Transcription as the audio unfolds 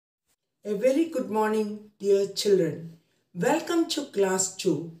A very good morning, dear children. Welcome to class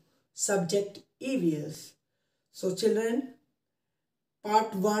 2, subject EVS. So children,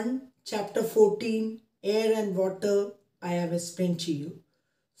 part 1, chapter 14, air and water, I have explained to you.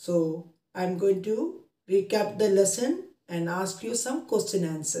 So I'm going to recap the lesson and ask you some question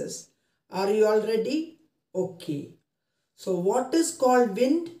answers. Are you all ready? Okay. So what is called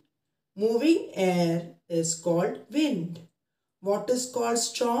wind? Moving air is called wind. What is called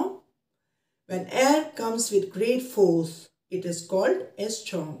storm? When air comes with great force, it is called a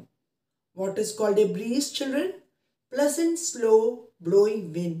storm. What is called a breeze, children? Pleasant, slow,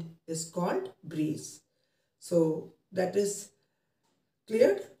 blowing wind is called breeze. So that is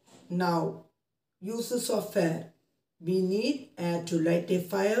cleared. Now, uses of air. We need air to light a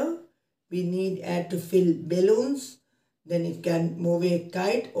fire. We need air to fill balloons. Then it can move a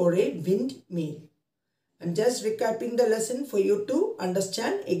kite or a windmill. I'm just recapping the lesson for you to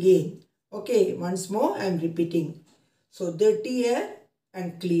understand again. Okay, once more I am repeating. So dirty air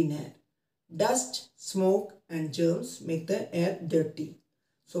and clean air. Dust, smoke and germs make the air dirty.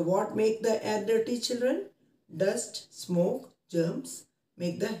 So what make the air dirty, children? Dust, smoke, germs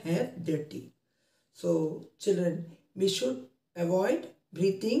make the air dirty. So children, we should avoid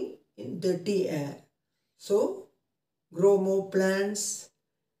breathing in dirty air. So grow more plants,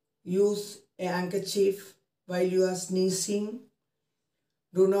 use a handkerchief while you are sneezing.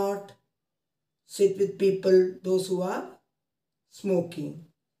 Do not sit with people, those who are smoking.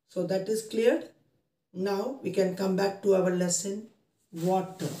 So that is cleared. Now we can come back to our lesson,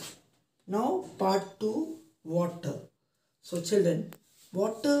 water. Now part 2, water. So children,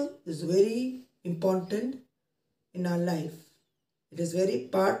 water is very important in our life. It is very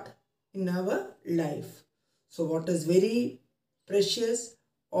part in our life. So water is very precious.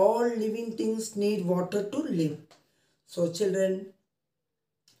 All living things need water to live. So children,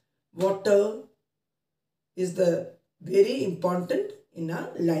 water is the very important in our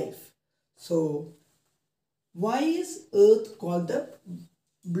life. So why is Earth called the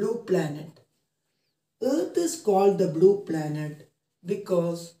blue planet? Earth is called the blue planet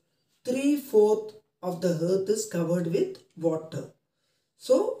because 3/4 of the Earth is covered with water.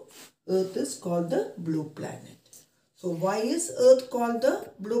 So Earth is called the blue planet. So why is Earth called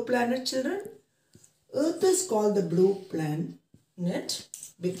the blue planet, children? Earth is called the blue planet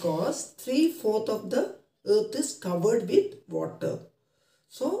because 3/4 of the Earth is covered with water.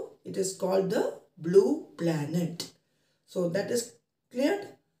 So it is called the blue planet. So that is cleared.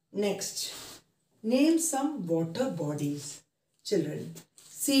 Next, name some water bodies, children.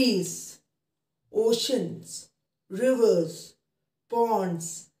 Seas, oceans, rivers,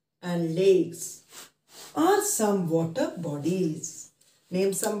 ponds and lakes are some water bodies.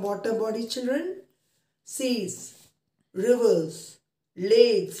 Name some water body, children. Seas, rivers,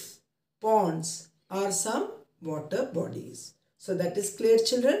 lakes, ponds are some water bodies. So that is clear,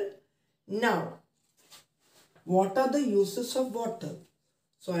 children. Now, what are the uses of water?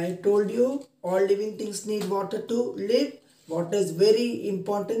 So I told you all living things need water to live. Water is very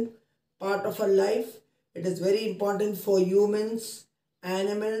important part of our life. It is very important for humans,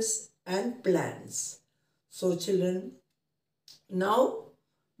 animals and plants. So children, now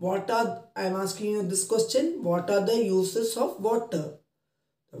I am asking you this question. What are the uses of water?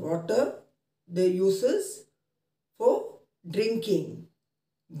 The uses for drinking,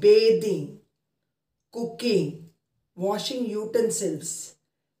 bathing, cooking, washing utensils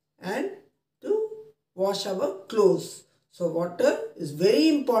and to wash our clothes. So water is very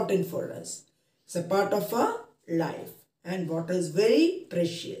important for us. It's a part of our life and water is very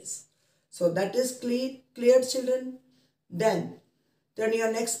precious. So that is clear, children. Then turn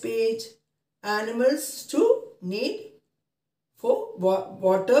your next page. Animals too need for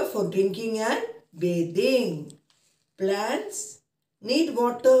water for drinking and bathing. Plants need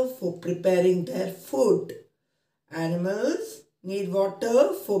water for preparing their food. Animals need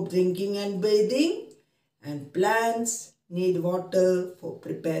water for drinking and bathing. And plants need water for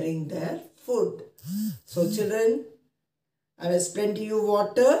preparing their food. So children, I have explained to you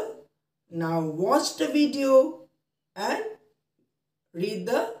water. Now watch the video and read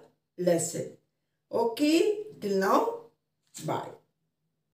the lesson. Okay, till now, bye.